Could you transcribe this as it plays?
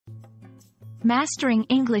Mastering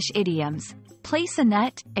English Idioms. Place a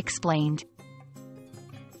nut, explained.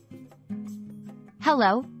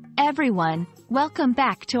 Hello, everyone. Welcome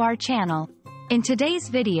back to our channel. In today's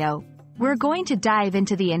video, we're going to dive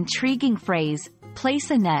into the intriguing phrase,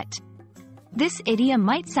 place a nut. This idiom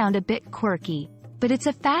might sound a bit quirky, but it's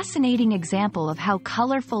a fascinating example of how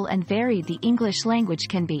colorful and varied the English language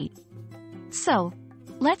can be. So,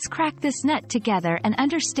 let's crack this nut together and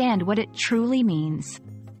understand what it truly means.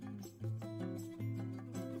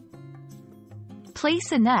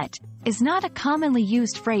 Place a nut is not a commonly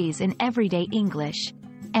used phrase in everyday English,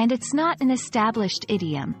 and it's not an established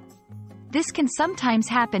idiom. This can sometimes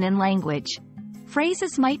happen in language.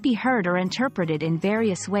 Phrases might be heard or interpreted in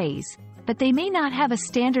various ways, but they may not have a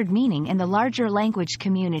standard meaning in the larger language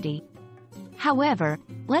community. However,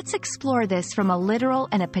 let's explore this from a literal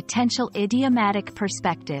and a potential idiomatic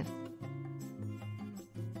perspective.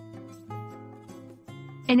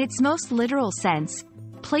 In its most literal sense,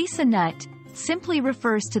 place a nut simply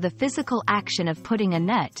refers to the physical action of putting a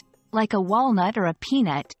nut, like a walnut or a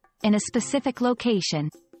peanut, in a specific location.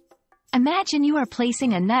 Imagine you are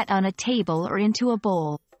placing a nut on a table or into a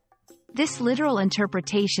bowl. This literal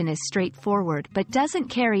interpretation is straightforward but doesn't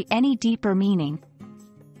carry any deeper meaning.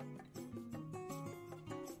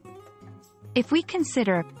 If we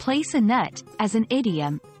consider place a nut as an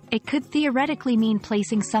idiom, it could theoretically mean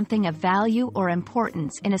placing something of value or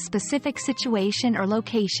importance in a specific situation or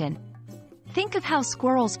location. Think of how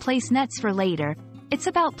squirrels place nuts for later. It's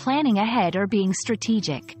about planning ahead or being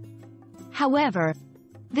strategic. However,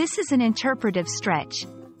 this is an interpretive stretch,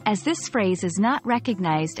 as this phrase is not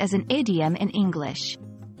recognized as an idiom in English.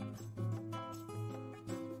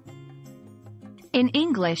 In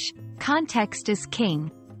English, context is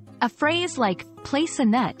king. A phrase like place a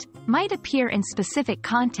nut might appear in specific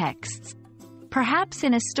contexts, perhaps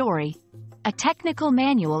in a story, a technical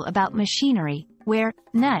manual about machinery, where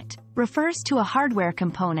nut refers to a hardware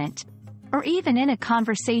component, or even in a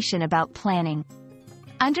conversation about planning.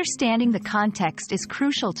 Understanding the context is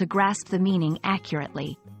crucial to grasp the meaning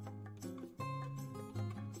accurately.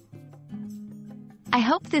 I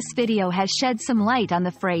hope this video has shed some light on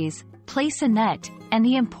the phrase, place a nut, and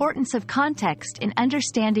the importance of context in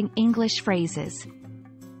understanding English phrases.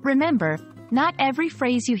 Remember, not every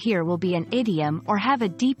phrase you hear will be an idiom or have a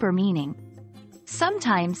deeper meaning.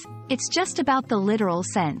 Sometimes, it's just about the literal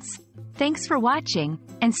sense. Thanks for watching,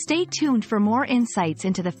 and stay tuned for more insights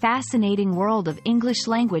into the fascinating world of English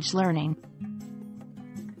language learning.